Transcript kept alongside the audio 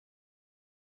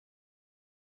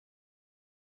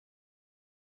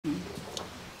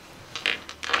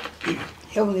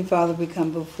Heavenly Father, we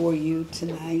come before you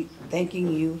tonight,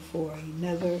 thanking you for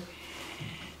another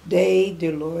day,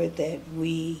 dear Lord, that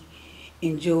we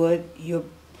enjoyed your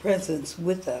presence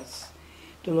with us.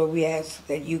 Dear Lord, we ask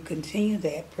that you continue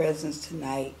that presence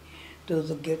tonight through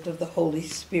the gift of the Holy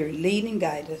Spirit. Lead and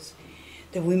guide us,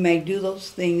 that we may do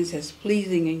those things as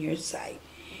pleasing in your sight.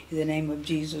 In the name of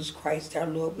Jesus Christ, our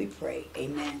Lord, we pray.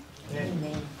 Amen.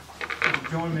 Amen.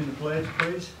 Join me in the pledge,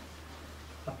 please.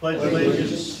 I pledge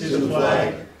allegiance to the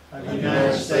flag of the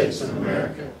United States of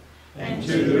America and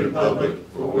to the republic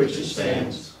for which it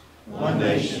stands, one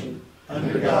nation,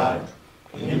 under God,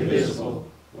 indivisible,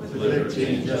 with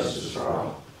liberty and justice for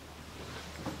all.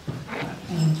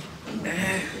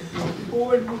 The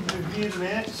board will review the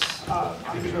minutes.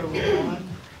 October 1.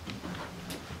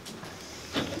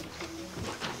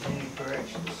 Any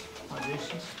corrections,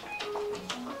 additions?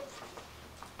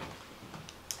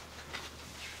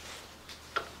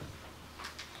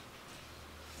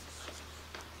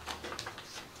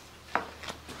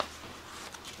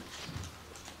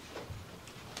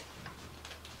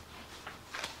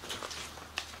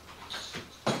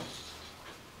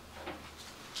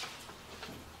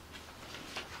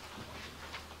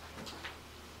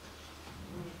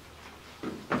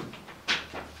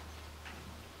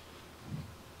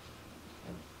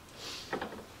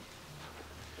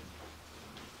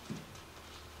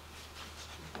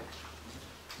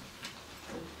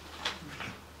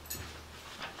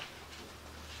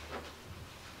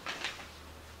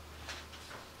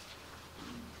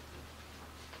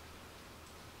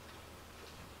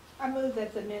 I move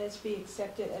that the minutes be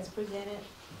accepted as presented.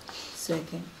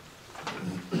 Second.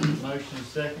 Motion is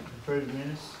second to approve the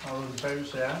minutes. All those in favor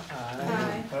say aye.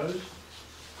 Aye. Opposed?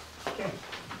 Okay.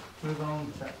 Move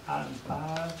on to item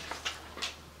 5.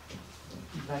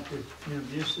 You'd like to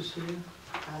introduce this here?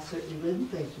 I certainly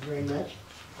would. Thank you very much.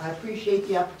 I appreciate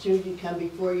the opportunity to come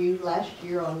before you. Last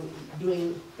year on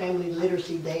doing Family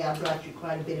Literacy Day, I brought you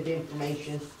quite a bit of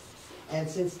information. And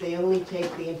since they only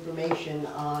take the information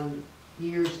on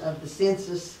years of the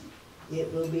census,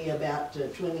 it will be about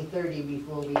 2030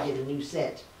 before we get a new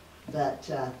set. But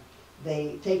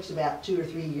it takes about 2 or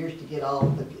 3 years to get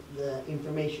all the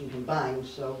information combined,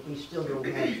 so we still don't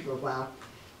have it for a while.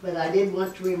 But I did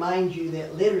want to remind you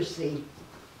that literacy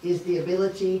is the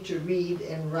ability to read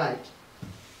and write.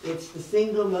 It's the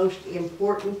single most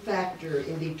important factor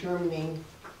in determining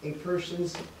a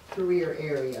person's career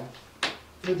area.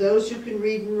 For those who can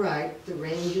read and write, the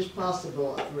range is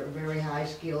possible for a very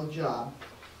high-skilled job.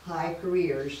 High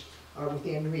careers are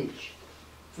within reach.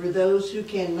 For those who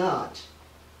cannot,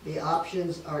 the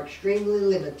options are extremely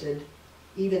limited.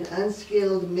 Even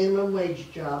unskilled minimum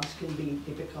wage jobs can be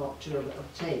difficult to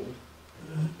obtain.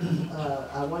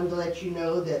 I wanted to let you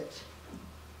know that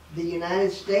the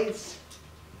United States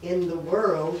in the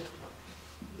world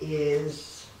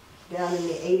is down in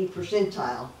the 80th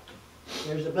percentile.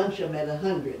 There's a bunch of them at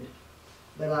 100.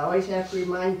 But I always have to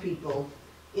remind people,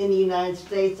 in the United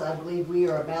States, I believe we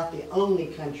are about the only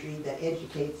country that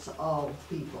educates all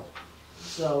people.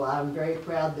 So I'm very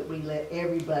proud that we let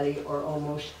everybody, or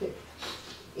almost,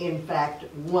 in fact,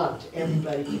 want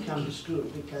everybody to come to school,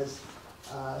 because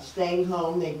staying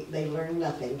home, they learn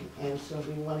nothing. And so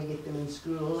we want to get them in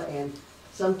school. And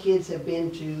some kids have been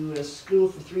to school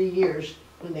for 3 years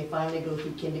when they finally go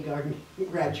through kindergarten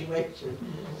graduation.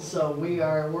 So we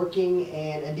are working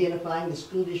and identifying. The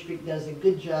school district does a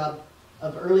good job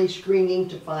of early screening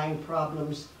to find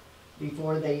problems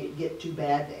before they get too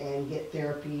bad and get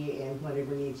therapy and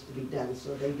whatever needs to be done.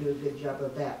 So they do a good job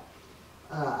of that.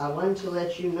 I wanted to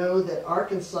let you know that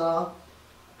Arkansas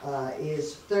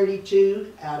is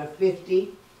 32 out of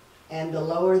 50, and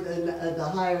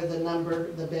the higher the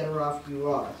number, the better off you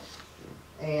are.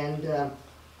 And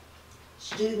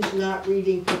students not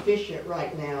reading proficient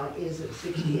right now is at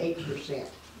 68%.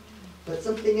 But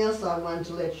something else I wanted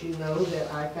to let you know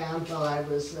that I found while I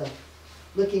was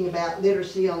looking about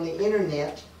literacy on the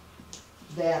internet,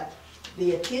 that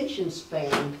the attention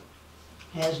span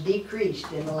has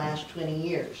decreased in the last 20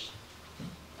 years.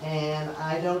 And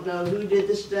I don't know who did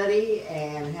the study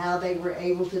and how they were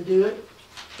able to do it,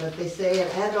 but they say an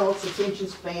adult's attention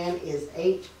span is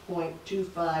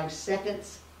 8.25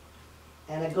 seconds,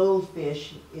 and a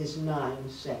goldfish is 9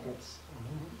 seconds.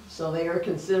 So they are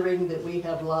considering that we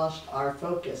have lost our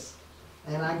focus.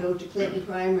 And I go to Clinton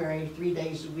Primary 3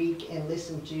 days a week and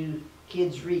listen to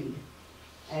kids read.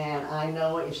 And I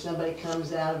know if somebody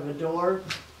comes out of a door,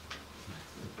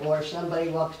 or somebody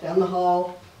walks down the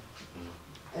hall,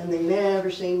 and they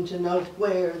never seem to know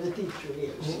where the teacher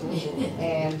is.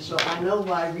 And so I know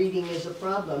why reading is a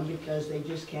problem, because they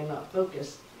just cannot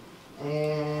focus.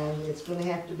 And it's gonna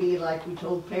have to be like we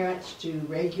told parents to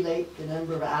regulate the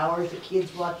number of hours that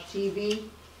kids watch TV.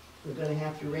 We're gonna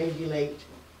have to regulate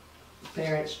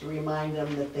parents to remind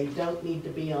them that they don't need to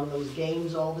be on those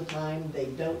games all the time. They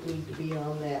don't need to be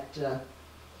on that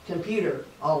computer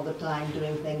all the time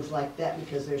doing things like that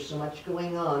because there's so much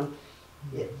going on.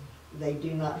 They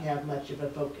do not have much of a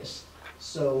focus.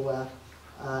 So,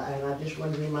 and I just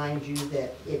want to remind you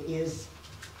that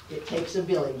it takes a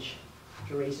village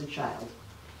to raise a child.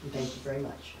 And thank you very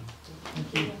much.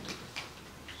 Thank you.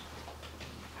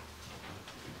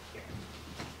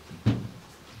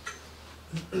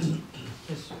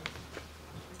 Yes, sir.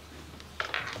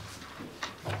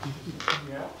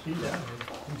 Yeah, she's out here.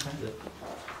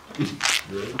 Okay.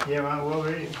 Yeah, well, we'll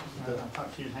read it. I thought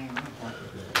she was hanging on.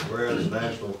 Whereas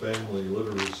National Family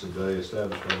Literacy Day,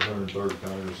 established on the 103rd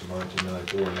Congress in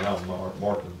 1994, and now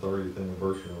marking the 30th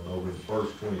anniversary on November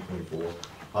 1st, 2024,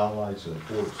 highlights the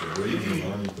importance of reading and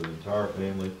learning for the entire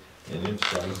family and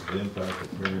emphasizes the impact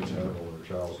that parents have on their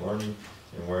child's learning.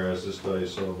 And whereas this day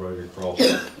is celebrated across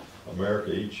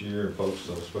America each year and focuses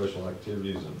on special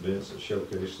activities and events that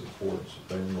showcase the importance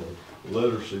of family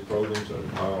literacy programs that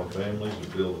empower families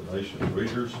and build a nation of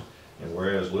readers. And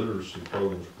whereas literacy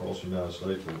programs across the United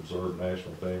States will observe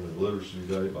National Family Literacy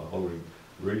Day by holding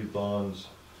readathons,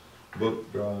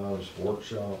 book drives,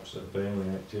 workshops, and family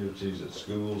activities at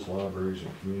schools, libraries,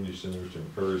 and community centers to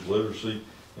encourage literacy.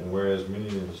 And whereas many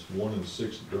as 1 in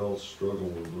 6 adults struggle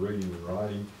with reading and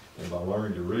writing, and by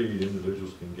learning to read,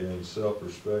 individuals can gain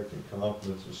self-respect and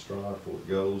confidence and strive for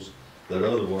goals that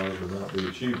otherwise would not be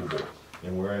achievable.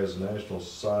 And whereas the National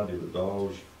Society of the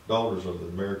Daughters of the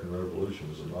American Revolution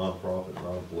is a nonprofit,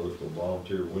 non-political,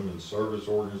 volunteer women's service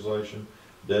organization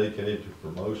dedicated to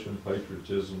promotion,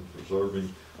 patriotism,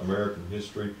 preserving American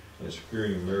history, and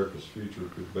securing America's future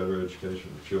through better education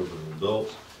for children and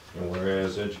adults. And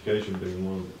whereas education being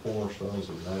one of the cornerstones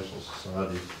of the National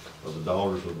Society of the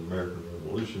Daughters of the American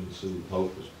Revolution, the City of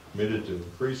Hope is committed to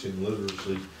increasing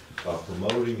literacy by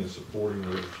promoting and supporting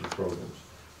literacy programs.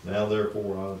 Now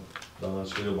therefore, I, Don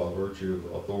Steele, by virtue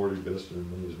of authority vested in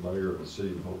me as mayor of the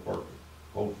City of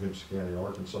Hope, Hempstead County,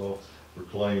 Arkansas,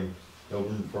 proclaim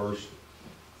November 1st,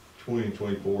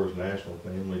 2024 as National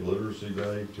Family Literacy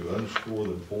Day to underscore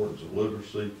the importance of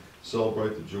literacy,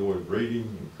 celebrate the joy of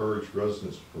reading, encourage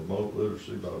residents to promote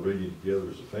literacy by reading together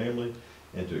as a family,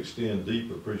 and to extend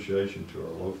deep appreciation to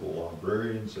our local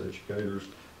librarians, educators,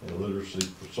 and literacy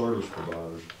service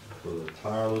providers for their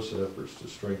tireless efforts to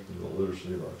strengthen the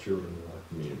literacy of our children in our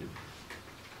community.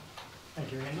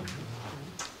 Thank you, Randy.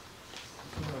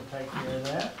 We'll take care of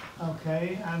that.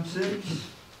 Okay, item 6.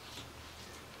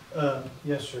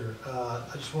 Yes, sir.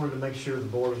 I just wanted to make sure the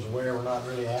board was aware we're not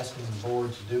really asking the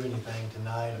board to do anything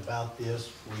tonight about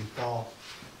this. We thought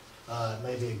it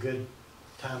may be a good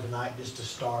time tonight just to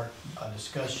start a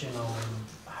discussion on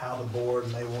how the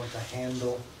board may want to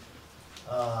handle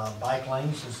bike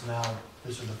lanes, since now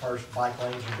this is the first bike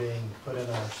lanes are being put in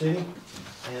our city.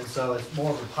 And so it's more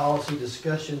of a policy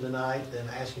discussion tonight than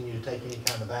asking you to take any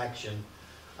kind of action.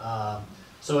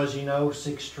 So as you know,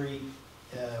 6th Street,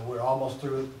 we're almost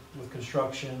through with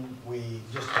construction. We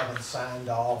just haven't signed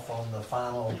off on the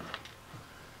final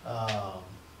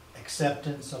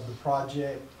acceptance of the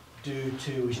project due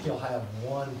to we still have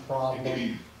one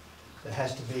problem that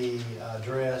has to be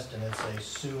addressed, and it's a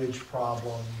sewage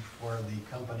problem where the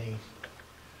company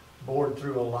bored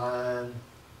through a line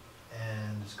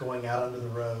and it's going out under the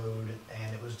road,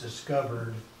 and it was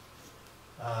discovered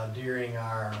during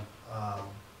our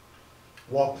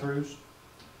walkthroughs.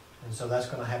 And so that's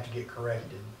going to have to get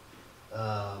corrected.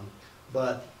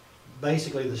 But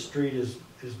basically the street is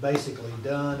basically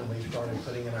done, and we've started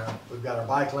putting in we've got our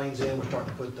bike lanes in, we're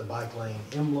starting to put the bike lane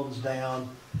emblems down.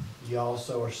 You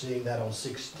also are seeing that on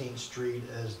 16th Street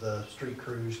as the street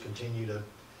crews continue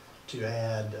to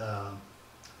add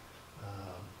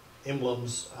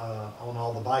emblems on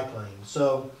all the bike lanes.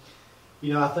 So,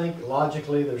 you know, I think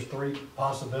logically there's 3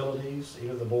 possibilities.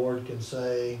 Either the board can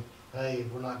say, hey,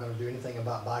 we're not going to do anything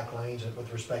about bike lanes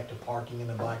with respect to parking in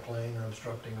the bike lane or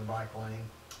obstructing a bike lane.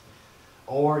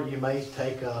 Or you may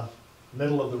take a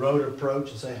middle of the road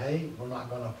approach and say, hey, we're not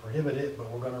going to prohibit it,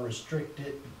 but we're going to restrict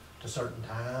it to certain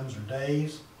times or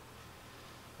days.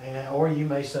 Or you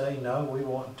may say, no, we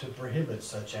want to prohibit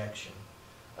such action.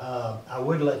 I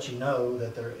would let you know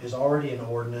that there is already an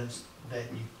ordinance that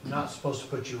you're not supposed to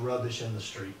put your rubbish in the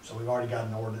street. So we've already got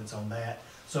an ordinance on that.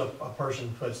 So if a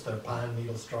person puts their pine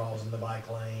needle straws in the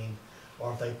bike lane,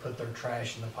 or if they put their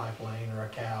trash in the bike lane or a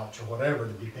couch or whatever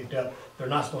to be picked up, they're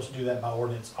not supposed to do that by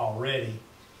ordinance already.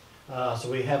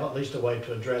 So we have at least a way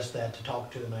to address that, to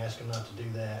talk to them, ask them not to do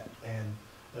that. And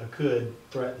could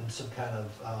threaten some kind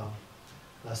of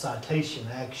a citation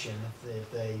action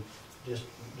if they just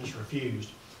refused.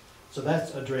 So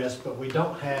that's addressed, but we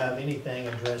don't have anything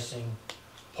addressing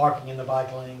parking in the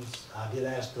bike lanes. I did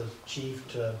ask the chief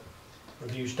to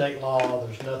review state law.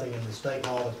 There's nothing in the state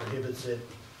law that prohibits it.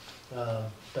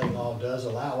 State law does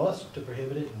allow us to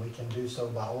prohibit it, and we can do so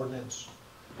by ordinance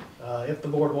if the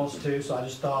board wants to. So I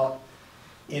just thought,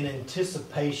 in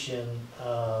anticipation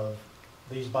of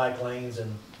these bike lanes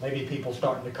and maybe people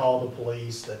starting to call the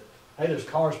police that, hey, there's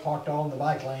cars parked on the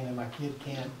bike lane and my kid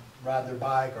can't ride their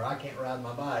bike, or I can't ride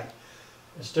my bike,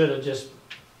 instead of just,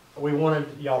 we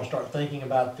wanted y'all to start thinking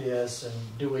about this, and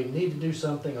do we need to do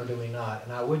something or do we not?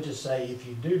 And I would just say, if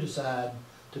you do decide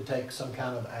to take some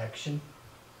kind of action,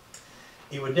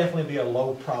 it would definitely be a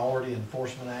low priority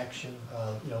enforcement action.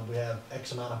 We have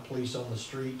X amount of police on the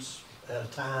streets at a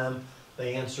time.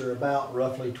 They answer about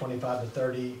roughly 25 to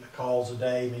 30 calls a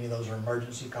day. Many of those are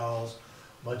emergency calls.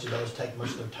 Much of those take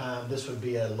much of their time. This would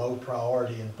be a low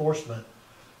priority enforcement,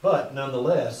 but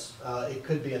nonetheless, it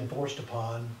could be enforced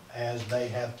upon as they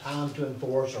have time to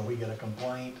enforce, or we get a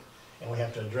complaint and we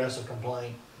have to address a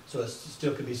complaint. So it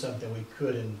still could be something we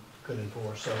could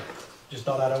enforce. So just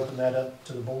thought I'd open that up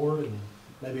to the board and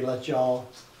maybe let y'all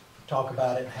talk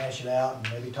about it, hash it out, and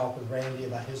maybe talk with Randy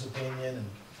about his opinion. And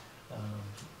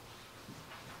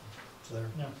so there.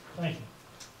 No, thank you.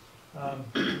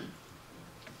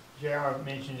 J.R.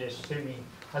 mentioned this to me.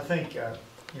 I think,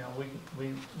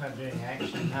 we not doing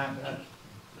action. I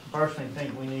personally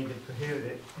think we need to prohibit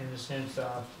it in the sense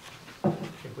of,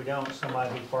 if we don't,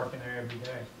 somebody be parking there every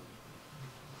day.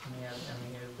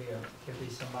 It'd be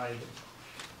somebody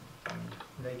that,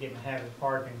 they get in the habit of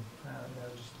parking,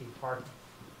 they'll just keep parking.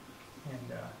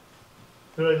 And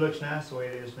it really looks nice the way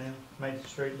it is now. Makes the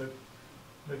street look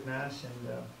nice, and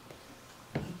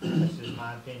that's just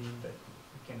my opinion, but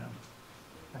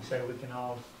like I say, we can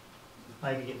all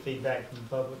maybe get feedback from the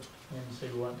public and see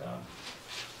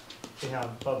how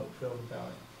the public feels about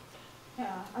it.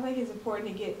 Yeah, I think it's important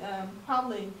to get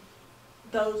probably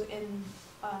those in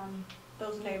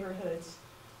those neighborhoods'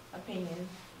 opinion.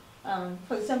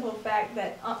 For the simple fact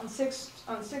that on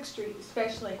 6th Street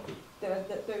especially,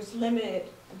 there's limited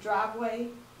driveway,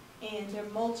 and there are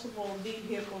multiple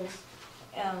vehicles,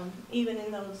 even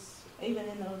in those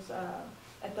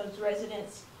at those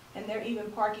residents, and they're even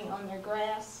parking on their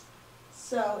grass.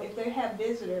 So if they have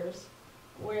visitors,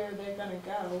 where they're going to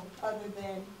go other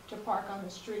than to park on the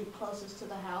street closest to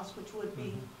the house, which would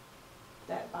be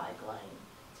that bike lane.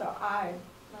 So I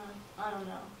don't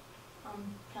know.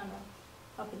 I'm kind of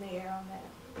up in the air on that.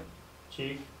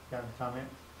 Chief, got a comment?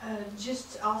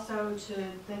 Just also to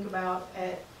think about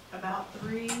at about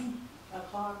 3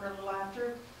 o'clock or a little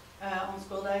after, on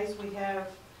school days, we have,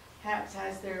 HAPS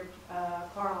has their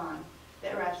car line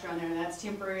that wraps around there, and that's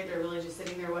temporary. They're really just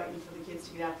sitting there waiting for the kids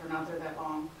to get out there, not there that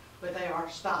long, but they are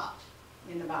stopped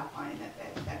in the bike lane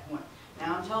at that point.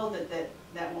 Now, I'm told that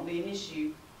won't be an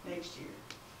issue next year.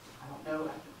 I don't know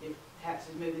if HAPS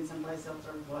is moving someplace else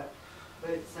or what,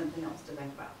 but it's something else to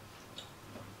think about.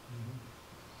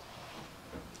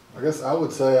 I guess I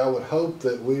would say I would hope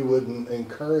that we wouldn't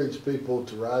encourage people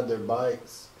to ride their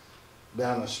bikes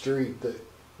down the street, that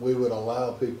we would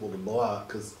allow people to block,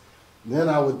 because then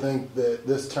I would think that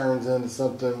this turns into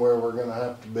something where we're going to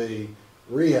have to be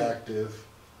reactive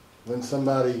when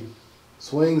somebody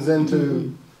swings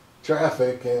into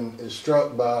traffic and is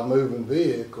struck by a moving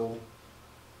vehicle,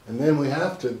 and then we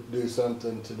have to do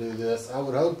something to do this. I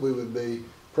would hope we would be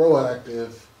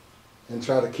proactive and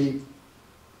try to keep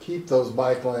those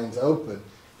bike lanes open.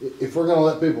 If we're going to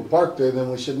let people park there, then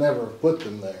we should never have put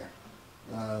them there.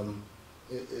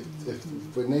 If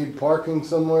we need parking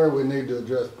somewhere, we need to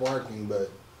address parking,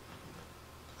 but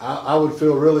I would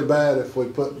feel really bad if we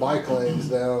put bike lanes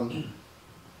down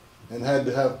and had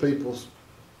to have people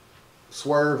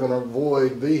swerve and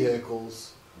avoid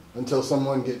vehicles until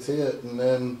someone gets hit, and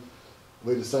then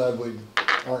we decide we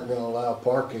aren't going to allow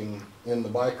parking in the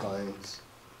bike lanes.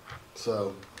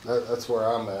 So that's where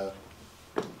I'm at.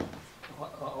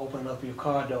 Open up your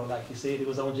car door, like you said. It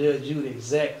was on Judge Judy,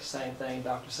 exact same thing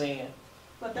Dr. saying.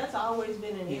 But that's always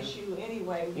been an issue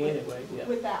anyway, Yeah.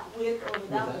 with or without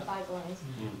the bike lanes.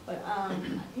 But,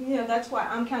 that's why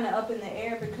I'm kind of up in the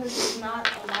air, because there's not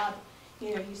a lot,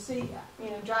 you see,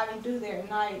 driving through there at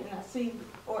night, and I see,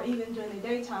 or even during the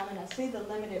daytime, and I see the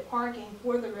limited parking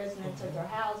for the residents of their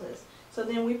houses. So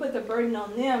then we put the burden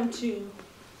on them to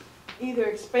either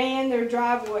expand their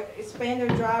driveway.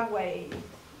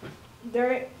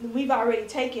 We've already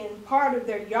taken part of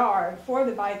their yard for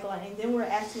the bike lane. Then we're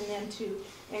asking them to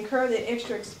incur the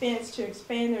extra expense to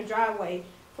expand their driveway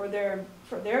for their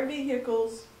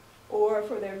vehicles or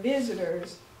for their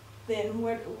visitors, then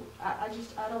what, I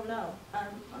don't know. I'm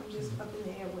just up in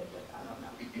the air with it, I don't know.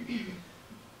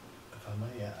 If I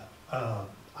may,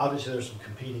 obviously there's some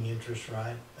competing interests,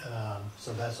 right?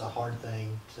 So that's a hard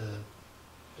thing to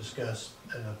discuss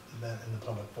in the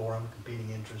public forum, competing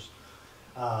interests.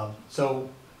 So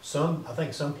I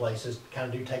think some places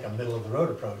kind of do take a middle of the road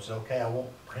approach. So, okay, I won't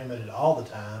prohibit it all the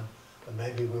time, but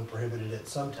maybe we'll prohibit it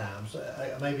sometimes.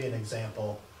 Maybe an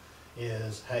example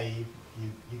is, hey,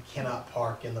 you cannot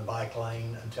park in the bike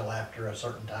lane until after a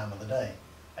certain time of the day,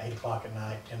 8 o'clock at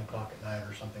night, 10 o'clock at night,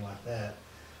 or something like that.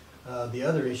 The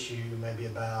other issue may be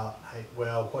about, hey,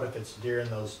 well, what if it's during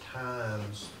those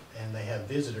times and they have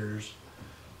visitors?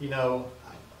 You know,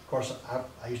 of course,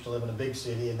 I used to live in a big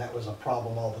city, and that was a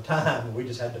problem all the time. We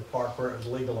just had to park where it was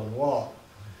legal and walk.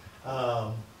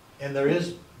 And there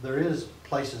is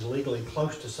places legally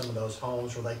close to some of those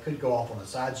homes where they could go off on a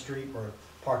side street where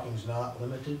parking's not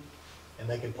limited, and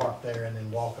they could park there and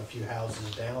then walk a few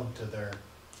houses down to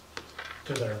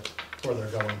where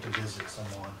they're going to visit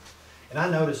someone. And I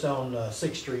noticed on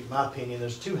 6th Street, in my opinion,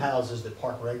 there's 2 houses that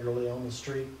park regularly on the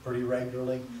street, pretty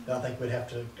regularly, that I think we'd have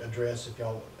to address if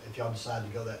y'all decide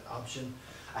to go that option.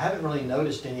 I haven't really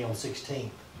noticed any on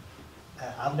 16th.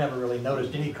 I've never really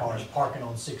noticed any cars parking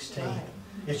on 16th.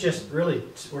 It's just really,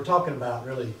 we're talking about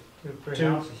really 2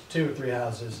 or 3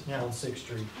 houses on 6th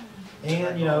Street.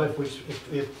 And, you know, if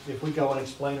we go and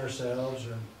explain ourselves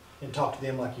and talk to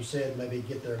them, like you said, maybe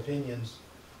get their opinions,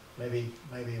 maybe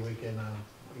we can,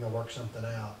 work something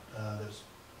out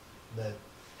that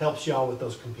helps y'all with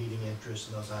those competing interests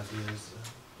and those ideas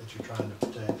that you're trying to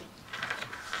protect.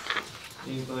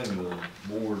 Anything the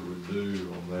board would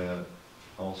do on that,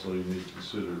 also you need to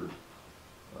consider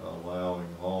allowing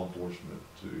law enforcement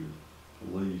to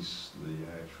police the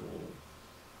actual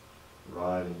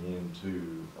riding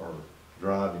into or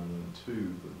driving into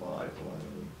the bike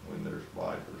lane when there's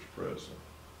bikers present.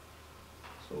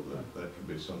 So that could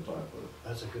be some type of...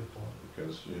 That's a good point.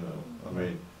 Because, I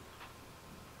mean,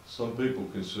 some people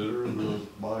consider the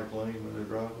bike lane when they're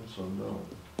driving, some don't.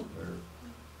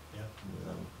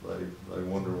 They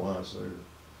wonder why it's there.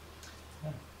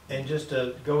 And just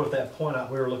to go with that point,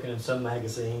 we were looking in some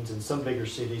magazines in some bigger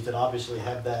cities that obviously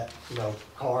have that,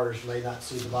 cars may not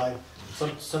see the bike.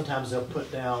 Sometimes they'll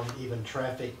put down even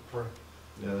traffic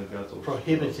they've got those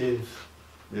prohibitive.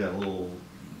 Little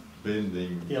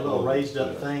bending. Little raised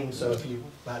up things, so if you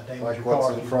might damage Like your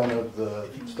car. what's in front of the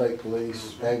state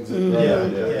police exit. Yeah.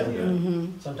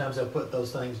 Sometimes they'll put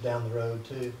those things down the road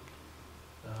too.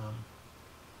 Of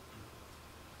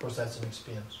course, that's an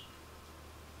expense.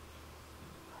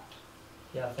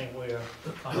 Yeah, I think we are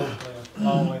hopefully a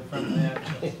long way from that.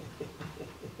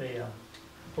 But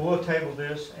we'll table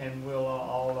this and we'll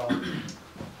all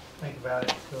think about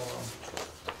it till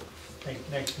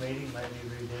next meeting, maybe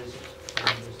revisit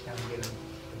and just kind of get a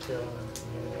feel of the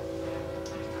community.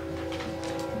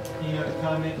 Any other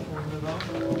comments before we move on?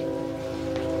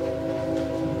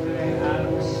 Okay,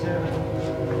 item 7.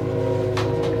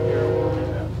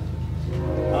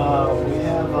 We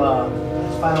have,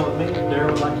 it's fine with me,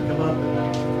 Darryl would like to come up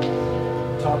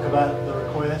and talk about the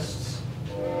requests.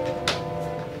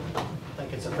 I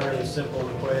think it's a fairly simple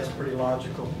request, pretty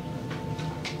logical.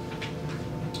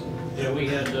 Yeah, we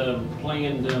had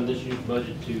planned this year's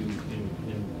budget to,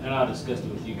 and I discussed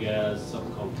it with you guys,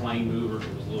 something called Plane Mover.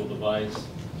 It was a little device.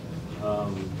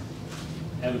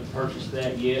 Haven't purchased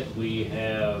that yet. We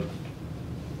have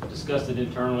discussed it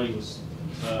internally with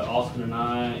Austin and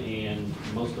I, and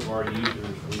most of our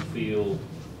users, we feel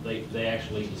they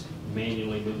actually just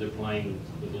manually move their plane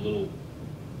with a little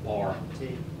bar,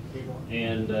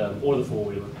 and or the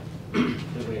 4-wheeler. We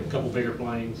have a couple bigger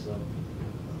planes, so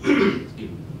excuse me.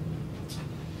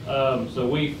 So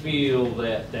we feel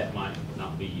that might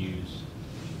not be used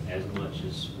as much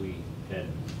as we had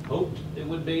hoped it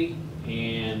would be,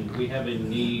 and we have a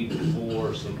need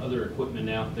for some other equipment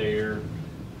out there.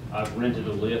 I've rented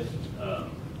a lift,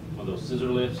 one of those scissor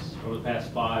lifts, over the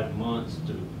past 5 months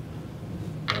to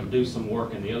do some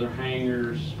work in the other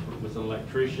hangars with an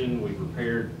electrician. We've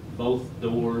repaired both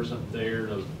doors up there.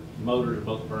 Those motors are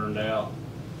both burned out.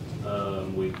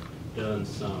 We've done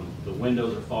the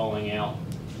windows are falling out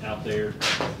there,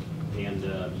 and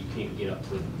you can't get up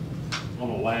on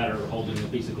a ladder holding a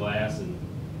piece of glass, and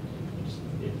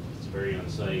it's very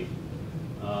unsafe.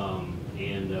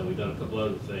 And we've done a couple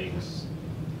other things.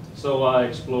 So I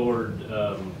explored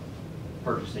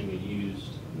purchasing a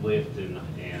used lift and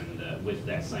with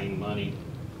that same money.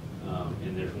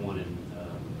 And there's one in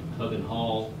Huggan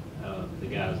Hall. The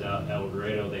guys out El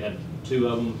Dorado, they had 2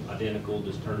 of them identical,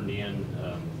 just turned in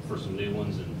for some new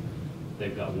ones, and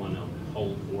they've got one on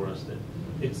hold for us that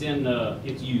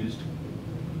it's used,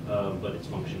 but it's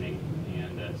functioning,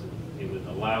 and it would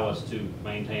allow us to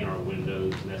maintain our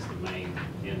windows, and that's the main,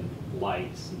 and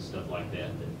lights and stuff like that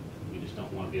we just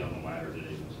don't want to be on a ladder to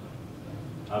do.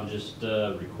 So I would just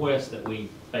request that we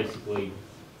basically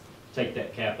take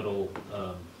that capital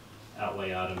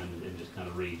outlay item and just kind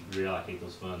of reallocate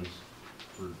those funds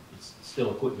for, it's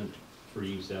still equipment for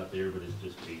use out there, but it's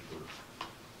just be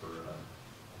for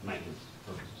maintenance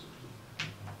purposes.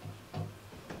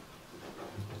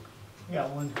 I got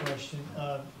one question.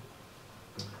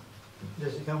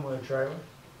 Does it come with a trailer?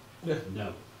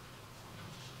 No.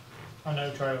 I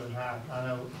know trailers have, I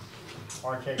know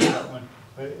Arctic's got one,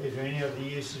 but is there any other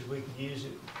uses we could use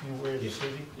it anywhere in the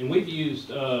city? And we've used,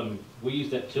 we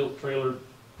use that tilt trailer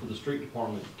for the street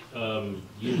department.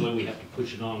 Usually we have to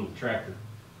push it on the tractor.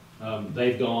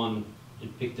 They've gone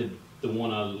and picked the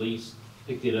one I leased,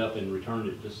 picked it up and returned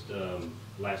it just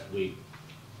last week.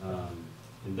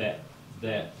 And that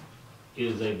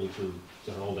is able to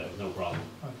hold that with no problem.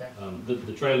 Okay.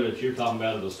 The trailer that you're talking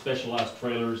about are those specialized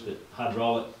trailers that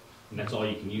hydraulic, and that's all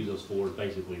you can use those for, is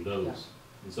basically those.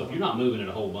 Yeah. And so if you're not moving it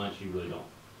a whole bunch, you really don't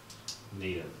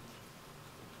need it.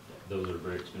 Those are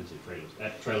very expensive trailers.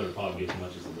 That trailer would probably be as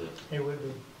much as a lift, It would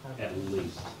be. Okay. at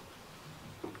least.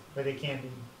 But it can be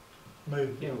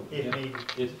moved if Yeah.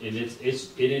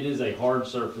 needed. It is a hard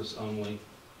surface only.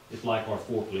 It's like our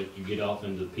forklift. You get off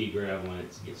into the pea gravel and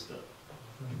it gets stuck.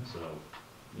 So,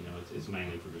 you know, it's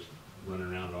mainly for just running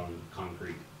around on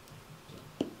concrete.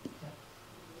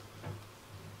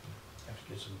 Have to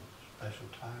get some special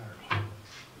tires.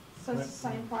 So it's the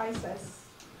same price as.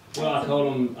 Well, I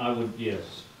told them I would,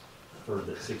 yes, for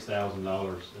the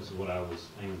 $6,000, this is what I was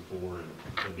aiming for, and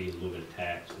there'd be a little bit of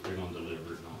tax, but they're gonna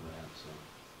deliver it and all that, so.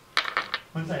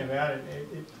 One thing about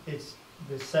it, it's,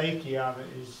 the safety of it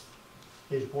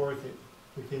is worth it,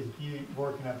 because if you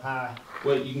working up high,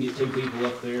 Well, you can get 2 people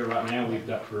up there. Right now, we've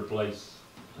got to replace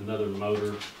another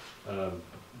motor,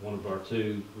 one of our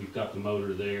 2. We've got the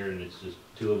motor there, and it's just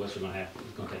 2 of us are gonna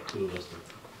it's gonna take 2 of us to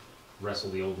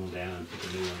wrestle the old one down and put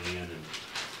the new one in, and,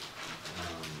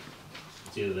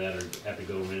 it's either that or have to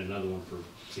go rent another one for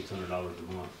 $600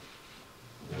 a month.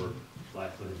 Or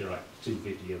like, they're like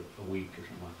 $250 a week or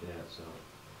something like that, so,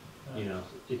 you know,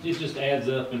 it just adds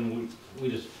up, and we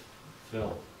just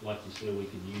felt, like you said, we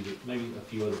could use it, maybe a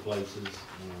few other places.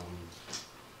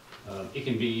 It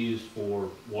can be used for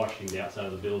washing the outside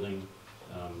of the building,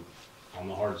 on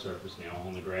the hard surface now.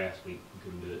 On the grass, we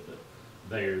couldn't do it, but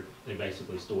they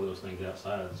basically store those things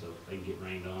outside, so they can get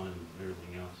rained on and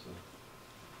everything else, so.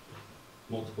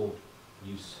 Multiple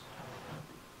use.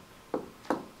 all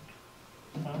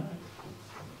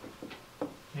right.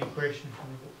 Any questions?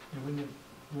 We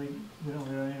don't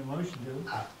really need a motion, do we?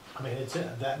 I mean,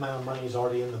 that amount of money is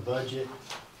already in the budget.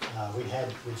 We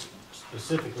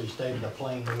specifically stated a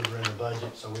plane mover in the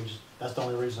budget, so that's the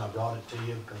only reason I brought it to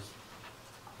you, because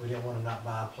we didn't want to not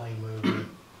buy a plane mover, and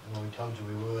when we told you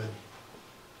we would.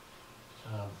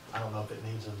 I don't know if it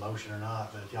needs a motion or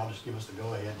not, but if y'all just give us the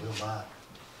go-ahead, we'll buy it.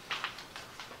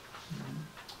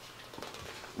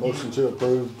 Motion to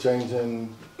approve change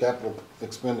in capital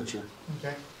expenditure.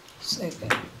 Okay,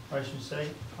 Second. motion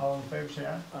second, all in favor, say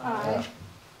aye. Aye.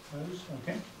 Opposed?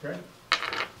 Okay, great.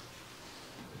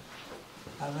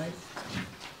 All right.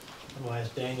 I'm gonna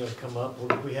ask Daniel to come up.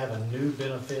 We have a new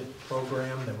benefit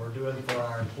program that we're doing for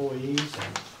our employees.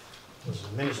 And it was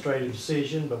an administrative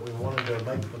decision, but we wanted to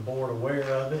make the board aware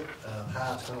of it,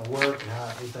 how it's gonna work, and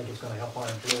how we think it's gonna help our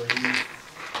employees.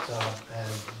 So,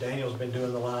 and Daniel's been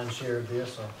doing the lion's share of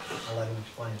this, so I'll let him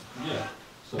explain it. Yeah,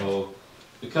 so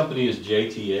the company is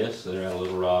JTS, they're out of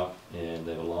Little Rock, and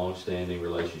they have a long-standing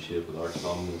relationship with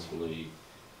Arkansas Municipal League.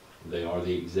 They are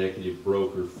the executive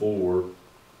broker for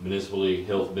Municipal League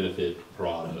health benefit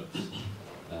products.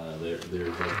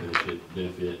 Their health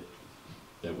benefit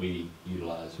that we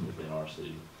utilize within our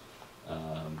city.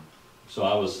 So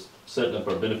I was setting up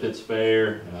our benefits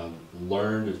fair, and I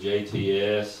learned of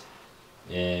JTS,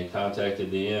 and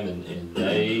contacted them, and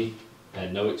they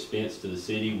had no expense to the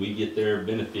city. We get their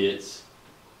benefits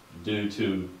due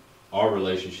to our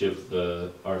relationship with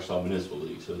the Arkansas Municipal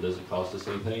League, so it doesn't cost us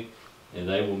anything. And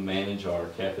they will manage our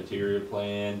cafeteria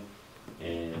plan,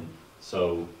 and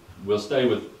so we'll stay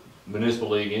with Municipal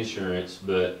League insurance,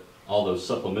 but all those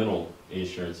supplemental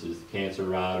insurances, cancer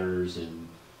riders and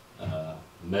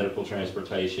medical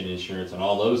transportation insurance and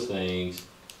all those things,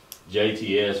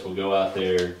 JTS will go out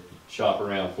there, shop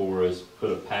around for us,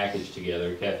 put a package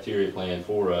together, a cafeteria plan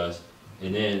for us,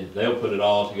 and then they'll put it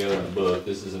all together in a book.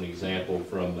 This is an example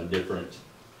from a different,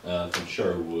 from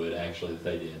Sherwood, actually, that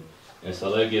they did. And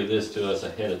so they'll give this to us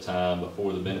ahead of time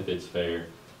before the benefits fair,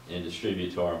 and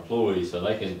distribute to our employees, so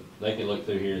they can look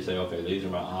through here and say, okay, these are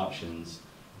my options.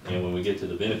 And when we get to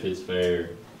the benefits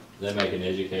fair, they make an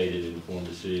educated and informed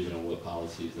decision on what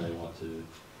policies they want to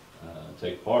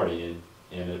take part in,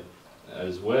 and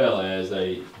as well as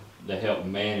they help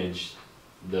manage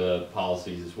the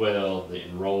policies as well, the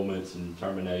enrollments and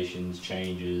terminations,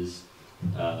 changes,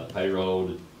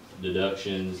 payroll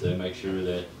deductions. They make sure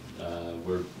that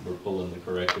we're pulling the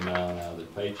correct amount out of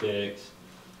the paychecks,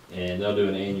 and they'll do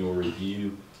an annual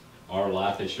review. Our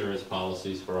life insurance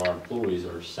policies for our employees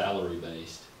are salary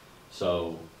based,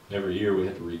 so every year we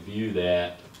have to review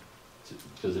that,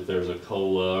 because if there's a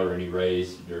COLA or any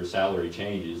raise or salary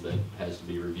changes, that has to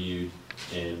be reviewed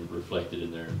and reflected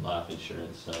in their life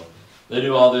insurance. So they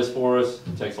do all this for us.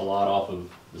 It takes a lot off of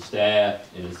the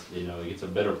staff, and it's, you know, it gets a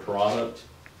better product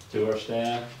to our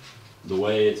staff. The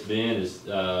way it's been is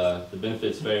the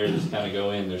benefits fair just kind of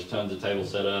go in, there's tons of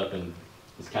tables set up, and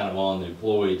it's kind of on the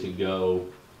employee to go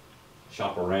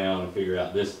shop around and figure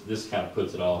out. This kind of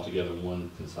puts it all together in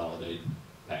one consolidated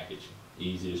package.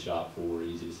 Easy to shop for,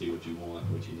 easy to see what you want,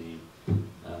 what you need.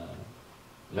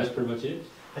 And that's pretty much it.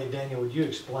 Hey Daniel, would you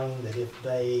explain that if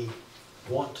they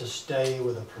want to stay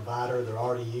with a provider they're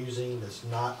already using that's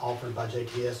not offered by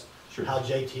JTS, Sure. how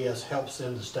JTS helps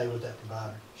them to stay with that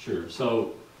provider? Sure.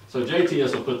 So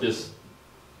JTS will put this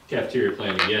cafeteria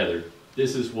plan together.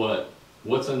 This is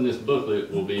what's in this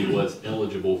booklet will be what's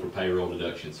eligible for payroll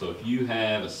deduction. So if you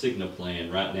have a Cigna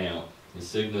plan right now, and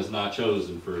Cigna is not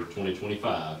chosen for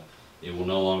 2025, it will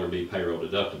no longer be payroll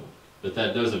deductible. But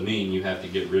that doesn't mean you have to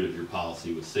get rid of your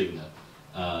policy with Cigna.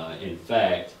 In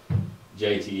fact,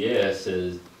 JTS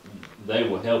says they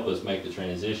will help us make the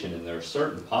transition, and there are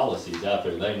certain policies out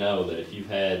there. They know that if you've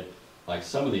had, like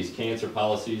some of these cancer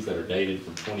policies that are dated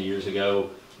from 20 years ago,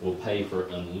 will pay for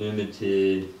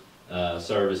unlimited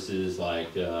services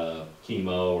like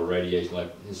chemo or radiation.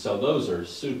 So those are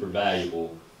super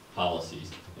valuable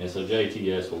policies. And so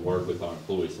JTS will work with our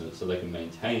employees so they can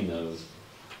maintain those.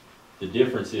 The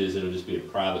difference is it'll just be a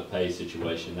private pay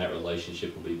situation. That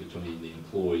relationship will be between the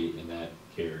employee and that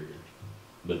carrier.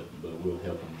 But we'll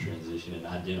help them transition and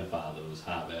identify those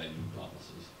high value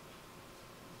policies.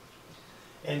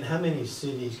 And how many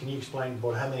cities, can you explain,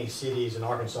 board, how many cities in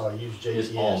Arkansas use JTS?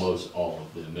 It's almost all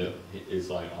of them. It's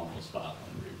like almost 500.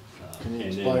 Can you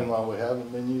explain why we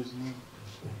haven't been using them?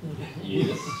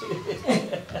 Yes.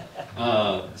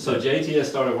 So JTS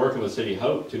started working with City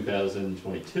Hope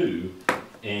 2022,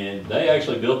 and they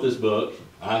actually built this book.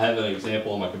 I have an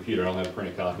example on my computer. I don't have a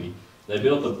printed copy. They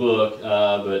built the book,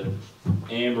 but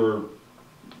Amber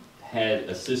had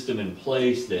a system in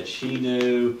place that she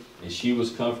knew and she was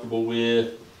comfortable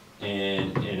with,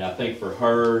 and I think for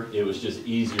her it was just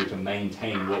easier to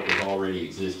maintain what was already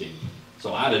existing.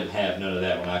 So I didn't have none of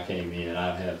that when I came in.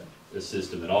 I didn't have a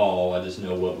system at all. I just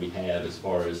know what we have as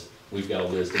far as we've got a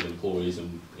list of employees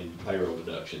and payroll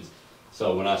deductions.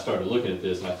 So when I started looking at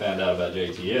this and I found out about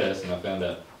JTS, and I found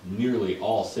out nearly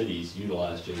all cities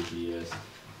utilize JTS,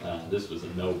 this was a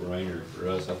no-brainer for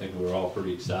us. I think we were all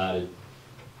pretty excited.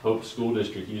 Hope School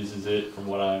District uses it, from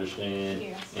what I understand,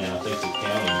 Yes. and I think the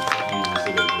county uses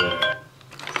it as well.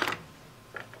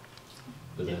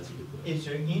 But that's a good thing. Is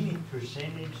there any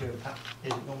percentage of,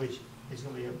 is it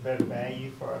gonna be a better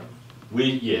value for them?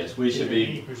 Yes, we should be.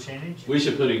 Any percentage? We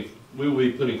will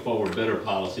be putting forward better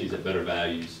policies at better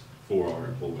values for our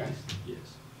employees. Yes.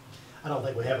 I don't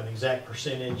think we have an exact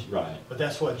percentage, Right. but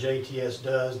that's what JTS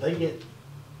does.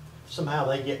 Somehow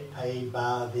they get paid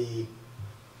by the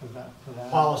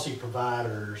policy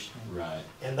providers, Right.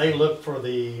 and they look for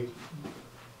the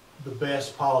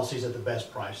best policies at the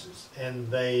best prices. And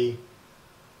they're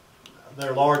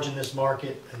large in this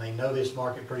market, and they know this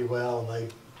market pretty well,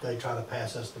 and they try to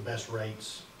pass us the best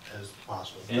rates as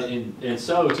possible. And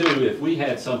so too, if we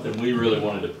had something we really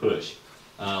wanted to push,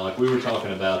 like we were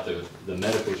talking about the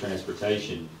medical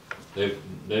transportation,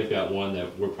 they've got one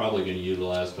that we're probably going to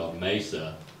utilize called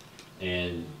Mesa.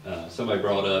 And somebody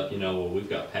brought up, well, we've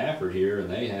got Pafford here and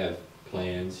they have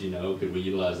plans, could we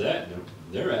utilize that? And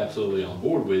they're absolutely on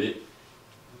board with it.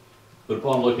 But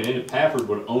upon looking into it, Pafford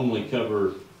would only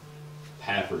cover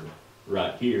Pafford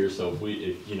right here. So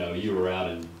if you were out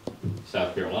in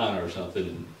South Carolina or something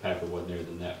and Pafford wasn't there,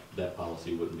 then that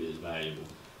policy wouldn't be as valuable.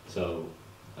 So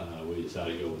we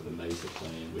decided to go with the Mesa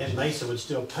plan. And Mesa would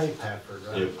still pay Pafford,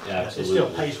 right? Absolutely. It still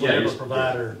pays whatever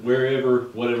provider.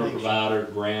 Whatever provider,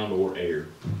 ground or air.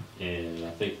 And I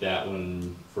think that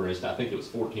one, for instance, I think it was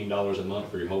 $14 a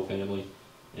month for your whole family,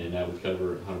 and that would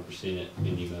cover 100%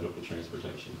 any medical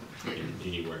transportation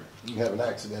anywhere. You can have an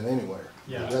accident anywhere,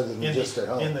 Yeah. rather than just at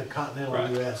home. In the continental Right.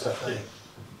 US, I think,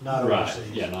 not Right.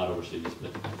 overseas. Yeah, not overseas,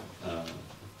 but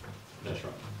That's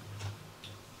right.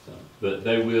 So, but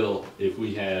they will, if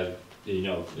we have, you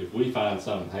know, if we find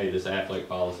some, hey, this Affleck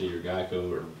policy or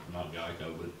Geico, or not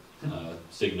Geico, but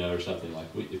Cigna or something like,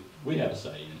 if we have a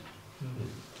say in it.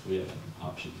 We have an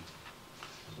option.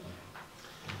 So.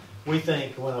 We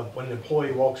think when an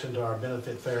employee walks into our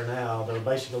benefit fair now, there'll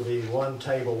basically be one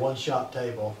table, one shop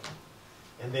table,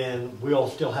 and then we'll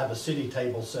still have a city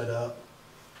table set up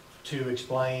to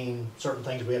explain certain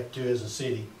things we have to do as a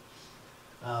city,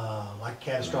 like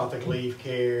catastrophic leave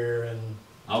care and.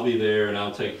 I'll be there and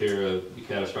I'll take care of the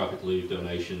catastrophic leave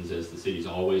donations as the city's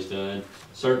always done.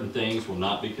 Certain things will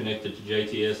not be connected to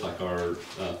JTS, like our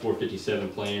 457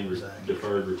 plan,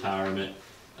 deferred retirement,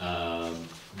 the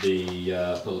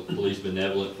police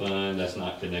benevolent fund, that's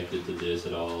not connected to this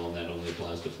at all, and that only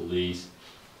applies to police.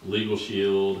 Legal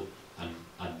shield, I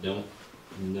don't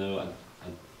know,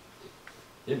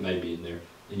 it may be in there.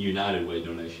 And United Way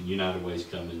donation, United Way's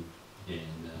coming, and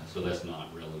so that's not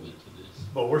relevant to this.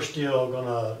 But we're still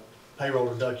gonna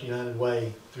payroll deduct United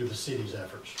Way through the city's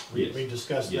efforts. Yes. We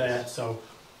discussed Yes. that, so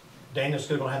Daniel's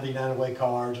still gonna have the United Way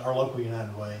cards, our local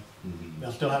United Way.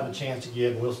 They'll still have a chance to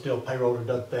give, we'll still payroll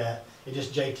deduct that. It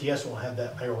just JTS won't have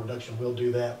that payroll deduction, we'll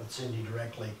do that with Cindy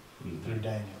directly through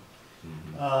Daniel.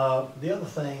 The other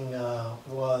thing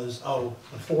was,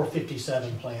 the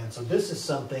 457 plan. So this is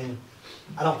something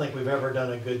I don't think we've ever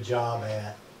done a good job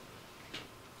at,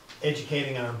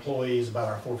 educating our employees about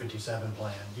our 457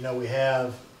 plan. You know, we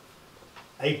have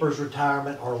APR's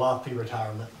retirement or LOFP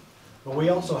retirement, but we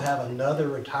also have another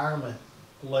retirement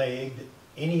leg that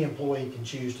any employee can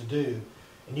choose to do,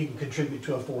 and you can contribute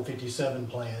to a 457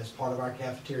 plan as part of our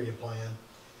cafeteria plan.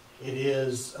 It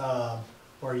is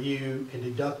where you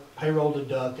can payroll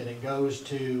deduct, and it goes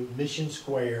to Mission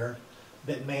Square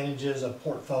that manages a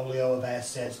portfolio of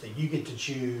assets that you get to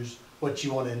choose what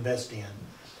you want to invest in.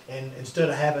 And instead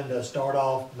of having to start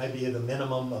off maybe the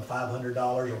minimum of $500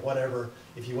 or whatever,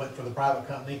 if you went for the private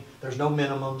company, there's no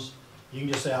minimums. You can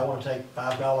just say, I want to take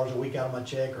 $5 a week out of my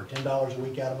check, or $10 a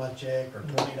week out of my check, or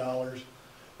 $20.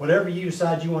 Whatever you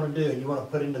decide you want to do, and you want to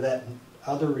put into that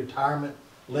other retirement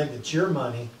leg that's your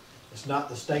money, it's not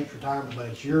the state's retirement money,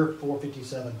 it's your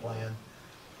 457 plan.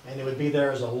 And it would be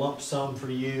there as a lump sum for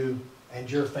you and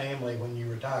your family when you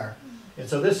retire. And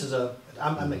so this is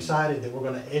I'm excited that we're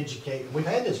going to educate. We've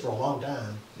had this for a long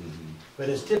time, but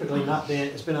it's typically not been,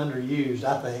 it's been underused,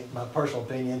 I think, my personal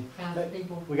opinion. 5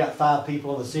 people. We got 5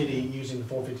 people in the city using the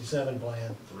 457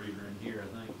 plan. 3 are in here,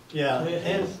 I think. Yeah,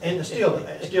 and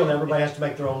still everybody has to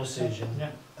make their own decision.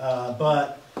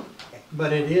 But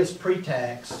it is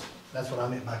pre-tax. That's what I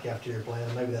meant by cafeteria plan,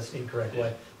 and maybe that's the incorrect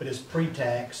way. But it's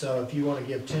pre-tax, so if you want to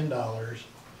give $10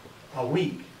 a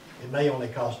week, it may only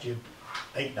cost you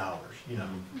 $8, you know,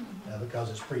 because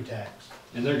it's pre-tax.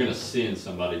 And they're gonna send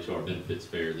somebody to our benefits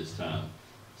fair this time.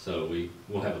 So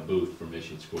we'll have a booth for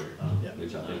Mission Square,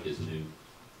 which I think is new.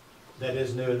 That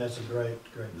is new, and that's a great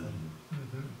thing.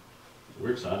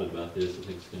 We're excited about this. I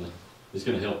think it's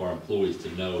gonna help our employees to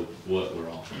know what we're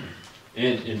offering.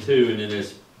 And in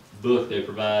this book they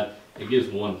provide, it gives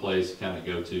one place to kind of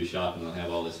go to shopping and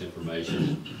have all this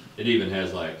information. It even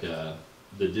has like the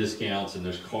discounts, and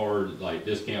there's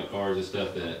discount cards and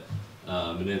stuff that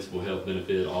municipal health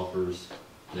benefit offers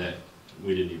that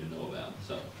we didn't even know about.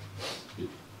 So good.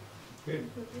 Good.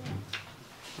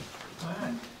 All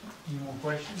right. Any more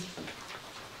questions?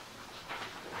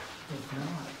 If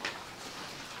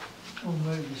not,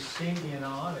 we'll move to Cindy and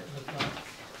audit. Look like.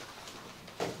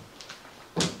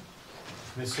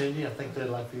 Miss Cindy, I think they'd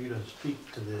like for you to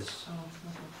speak to this.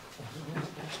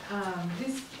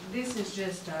 This is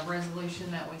just a resolution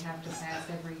that we have to pass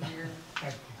every year.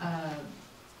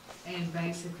 And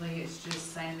basically, it's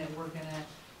just saying that we're gonna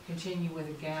continue with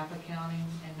a GAAP accounting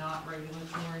and not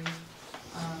regulatory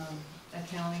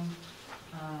accounting.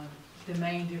 The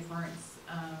main difference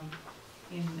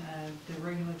in the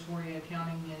regulatory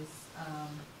accounting is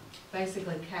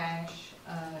basically cash.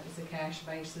 It's a cash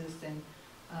basis, and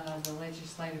the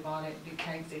legislative audit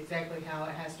dictates exactly how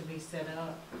it has to be set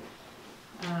up.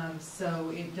 So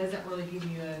it doesn't really give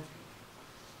you a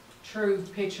true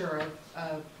picture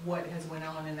of what has went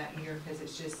on in that year, because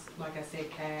it's just, like I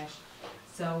said, cash.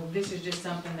 So this is just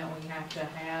something that we have to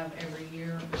have every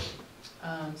year,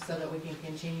 so that we can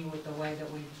continue with the way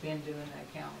that we've been doing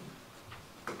the accounting,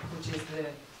 which is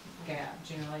the GAAP,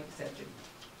 generally accepted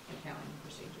accounting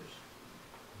procedures.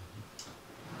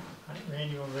 All right,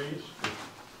 Randy, you want to read this?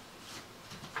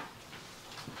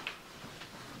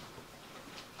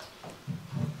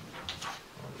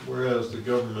 Whereas the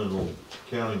Governmental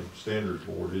Accounting Standards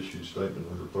Board issued statement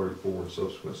number 34 and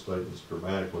subsequent statements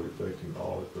dramatically affecting the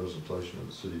audit presentation of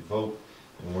the City of Hope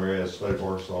And whereas State of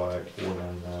Arkansas Act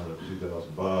 499 of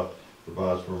 2005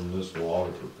 provides for a municipal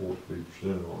audit report to be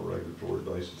presented on a regulatory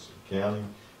basis of accounting,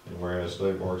 and whereas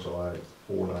State of Arkansas Act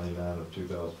 499 of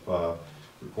 2005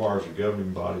 requires the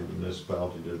governing body of the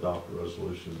municipality to adopt a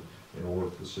resolution in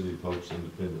order for the city of Hope's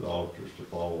independent auditors to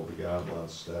follow the guidelines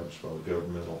established by the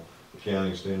Governmental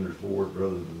Accounting Standards Board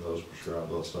rather than those prescribed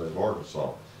by the State of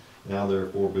Arkansas. Now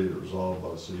therefore be it resolved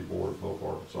by the City Board of Hope,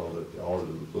 Arkansas, that the audit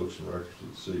of the books and records of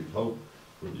the City of Hope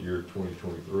for the year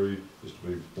 2023 is to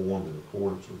be performed in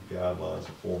accordance with the guidelines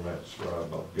and format described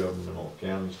by the Governmental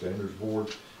Accounting Standards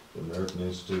Board, the American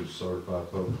Institute of Certified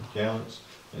Public Accountants,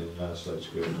 and the United States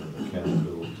Government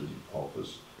Accountability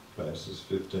Office, passed this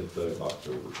 15th day of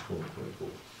October 2024.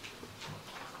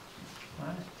 All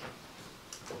right.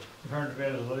 You've heard the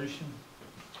resolution.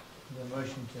 The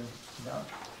motion to adopt.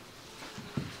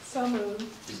 So moved.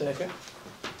 Second.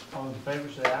 All in favor,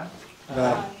 say aye.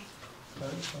 Aye.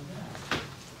 Opposed, say no.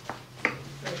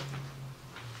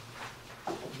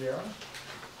 J.R.?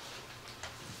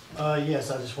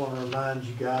 Yes, I just want to remind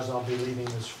you guys, I'll be leaving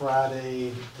this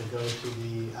Friday to go to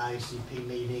the IACP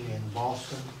meeting in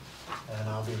Boston, and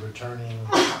I'll be returning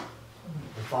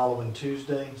the following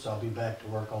Tuesday, so I'll be back to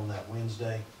work on that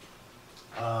Wednesday.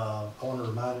 I want to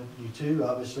remind you too,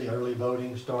 obviously early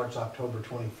voting starts October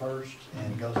 21st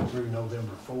and goes through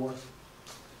November 4th,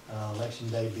 election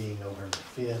day being November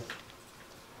 5th.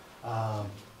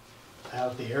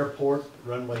 Out at the airport,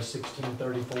 runway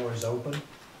 1634 is open.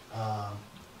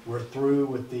 We're through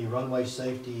with the runway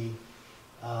safety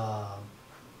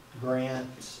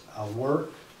grant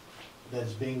work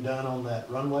that's being done on that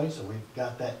runway, so we've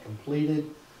got that completed.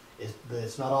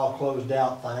 It's not all closed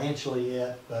out financially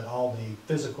yet, but all the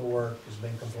physical work has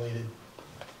been completed.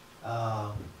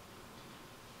 I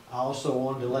also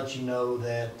wanted to let you know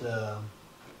that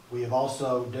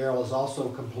Daryl has also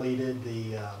completed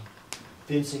the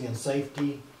fencing and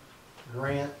safety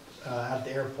grant at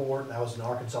the airport. That was an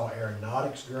Arkansas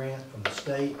Aeronautics grant from the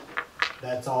state.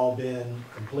 That's all been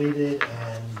completed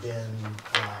and been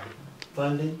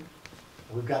funded.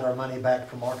 We've got our money back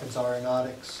from Arkansas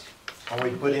Aeronautics. All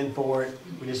we put in for it,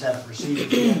 we just haven't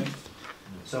received it yet.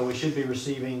 So we should be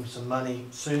receiving some money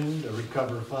soon to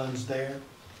recover funds there.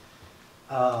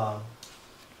 I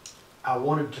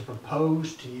wanted to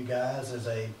propose to you guys as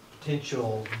a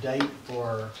potential date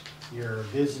for your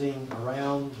visiting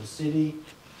around the city,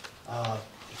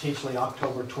 potentially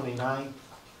October 29th,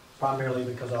 primarily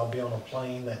because I'll be on a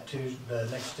plane that the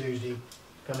next Tuesday,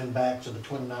 coming back, so the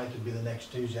 29th would be the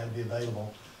next Tuesday I'd be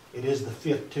available. It is the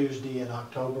 5th Tuesday in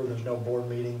October. There's no board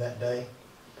meeting that day.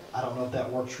 I don't know if that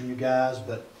works for you guys,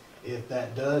 but if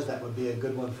that does, that would be a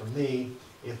good one for me.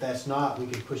 If that's not, we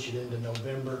could push it into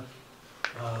November,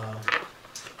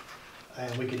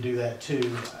 and we could do that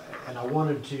too. And I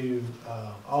wanted to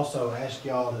also ask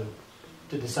y'all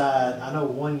to decide. I know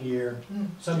one year,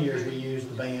 some years we used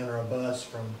the van or a bus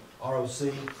from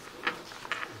ROC.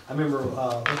 I remember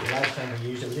I think the last time we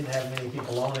used it, we didn't have many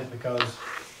people on it because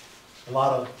a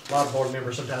lot of board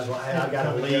members sometimes went, hey, I've got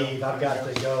to leave, I've got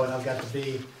to go, and I've got to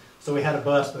be. So we had a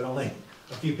bus, but only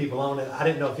a few people on it. I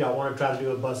didn't know if y'all want to try to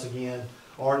do a bus again,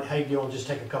 or hey, do you want to just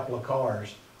take a couple of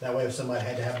cars? That way, if somebody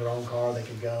had to have their own car, they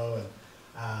could go.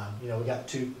 And we got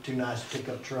two nice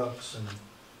pickup trucks, and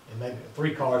maybe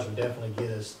 3 cars would definitely get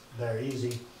us there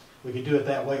easy. We could do it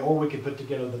that way, or we could put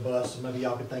together the bus. So maybe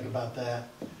y'all could think about that.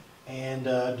 And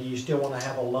do you still want to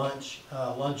have a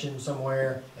luncheon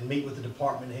somewhere and meet with the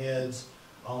department heads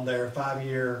on their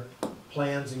 5-year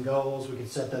plans and goals? We could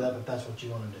set that up if that's what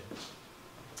you want to do.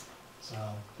 So.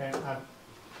 Okay,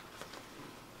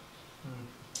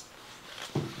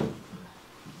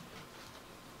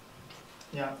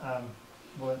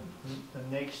 well, the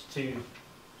next 2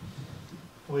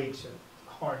 weeks are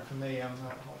hard for me. I'm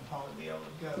not going to probably be able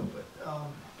to go, but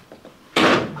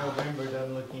November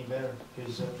doesn't look any better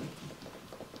because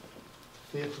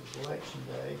 5th is election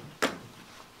day,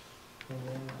 and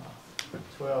then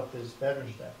 12th is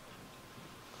Veterans Day.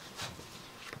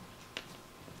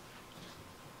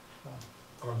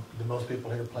 Or do most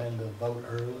people here plan to vote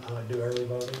early? Do early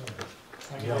voting?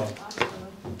 I can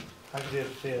do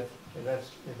it 5th if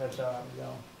that's all right with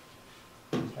y'all.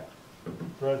 Okay.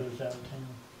 Brothers out of town.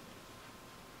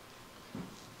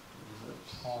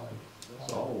 Hard.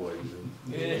 That's always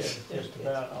Yes, just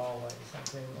about always. I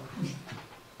tell you what.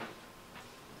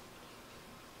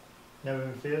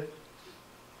 November 5th?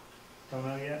 Don't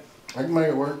know yet? I can make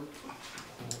it work.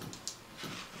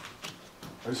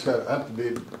 I have to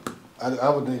be, I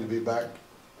would need to be back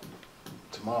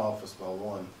to my office by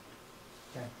 1.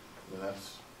 Okay. And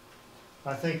that's,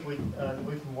 I think we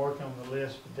can work on the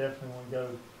list, but definitely want to go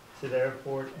to the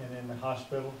airport and then the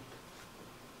hospital.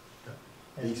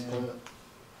 And East then-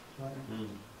 plant, Mm.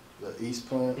 the east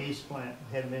plant. East plant,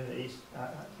 hadn't been to the east,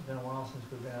 it's been a while since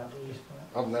we've been out to the east plant.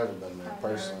 I've never been there I've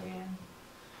never personally.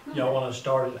 been. Y'all wanna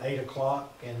start at 8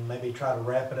 o'clock and maybe try to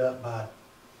wrap it up by,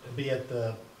 to be at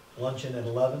the luncheon at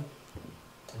 11?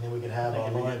 And then we could have a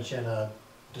That'd be good. lunch and a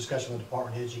discussion with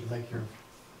department heads, you can make your,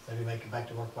 maybe make it back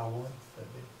to work by 1.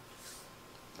 That'd be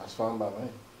That's fine by me.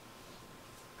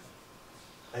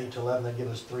 8 to 11, that'd give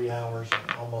us 3 hours,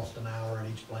 almost an hour at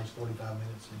each place, 45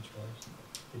 minutes at each place.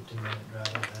 15-minute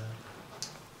drive like that.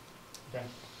 Okay.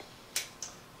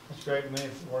 That's great, man,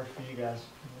 if it works for you guys.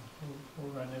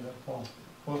 We'll run it up for,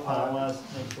 we'll finalize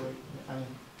next week,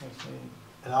 next meeting.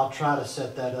 And I'll try to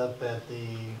set that up at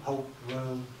the Hope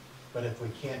Room, but if we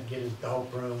can't get it at the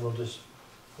Hope Room,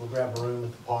 we'll grab a room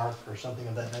at the park or something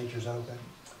of that nature, is that okay?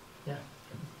 Yeah.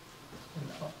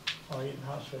 I'll eat in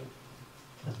hospital.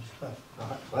 All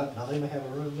right, well, now they may have a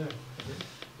room there.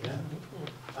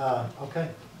 Yeah. Okay.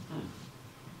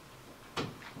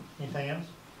 Anything else?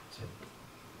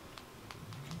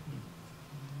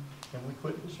 Can we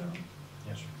quit this room?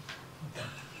 Yes,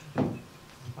 sir.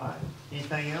 All right,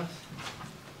 anything else?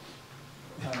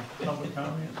 Public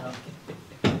comment?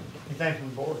 Anything from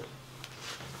the board?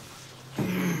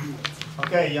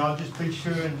 Okay, y'all just be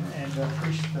sure and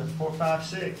push the 4, 5,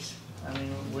 6. I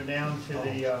mean, we're down to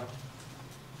the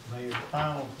Mayor,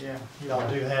 final, yeah. y'all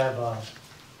do have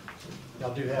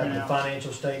the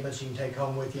financial statements you can take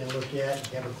home with you and look at.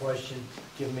 If you have a question,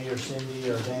 give me or Cindy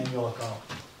or Daniel a call.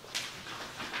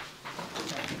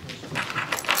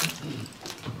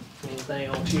 Anything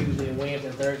on Tuesday, Wednesday,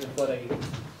 and Thursday for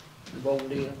the vote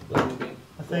deal?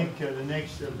 I think the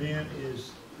next event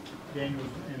is Daniel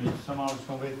and some of it's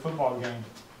gonna be a football game.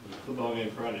 Football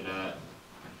game Friday night,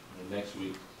 and next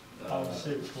week, All the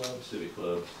civic clubs. civic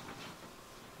clubs.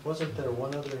 Wasn't there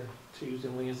one other? Tuesday,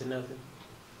 Wednesday, nothing.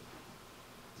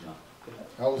 No,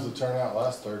 How was the turnout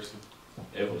last Thursday?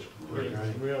 it was Really,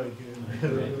 great. really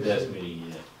good. Best meeting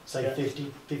yet, Say Yeah.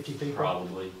 50 people?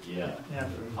 probably, yeah. Yeah.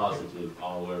 Positive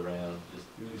all the way around, just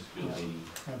good meeting.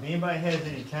 If anybody has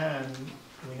any time,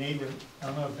 we need to, I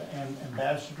don't know if the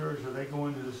ambassadors, are they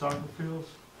going to the soccer fields?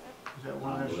 Is that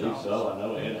one I of their believe shops? so, I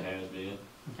know Anna has been,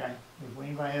 Okay, if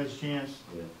anybody has a chance,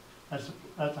 yeah.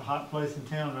 that's a hot place in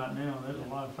town right now, there's a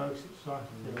lot of folks at the soccer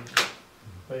fields.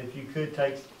 But if you could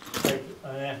take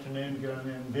an afternoon to go in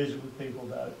there and visit with people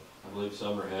about it, I believe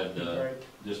Summer had, it'd be great.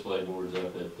 display boards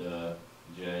up at,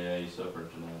 GAA supper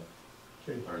tonight,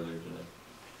 Good. earlier today.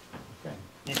 Okay,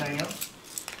 anything else?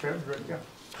 Trevor, ready to go?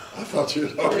 I thought you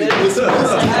had already dismissed.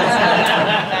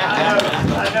 I know,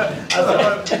 I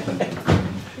know.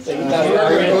 So you I'm thought-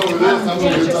 gonna go over this, I'm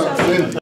gonna go talk to Cindy.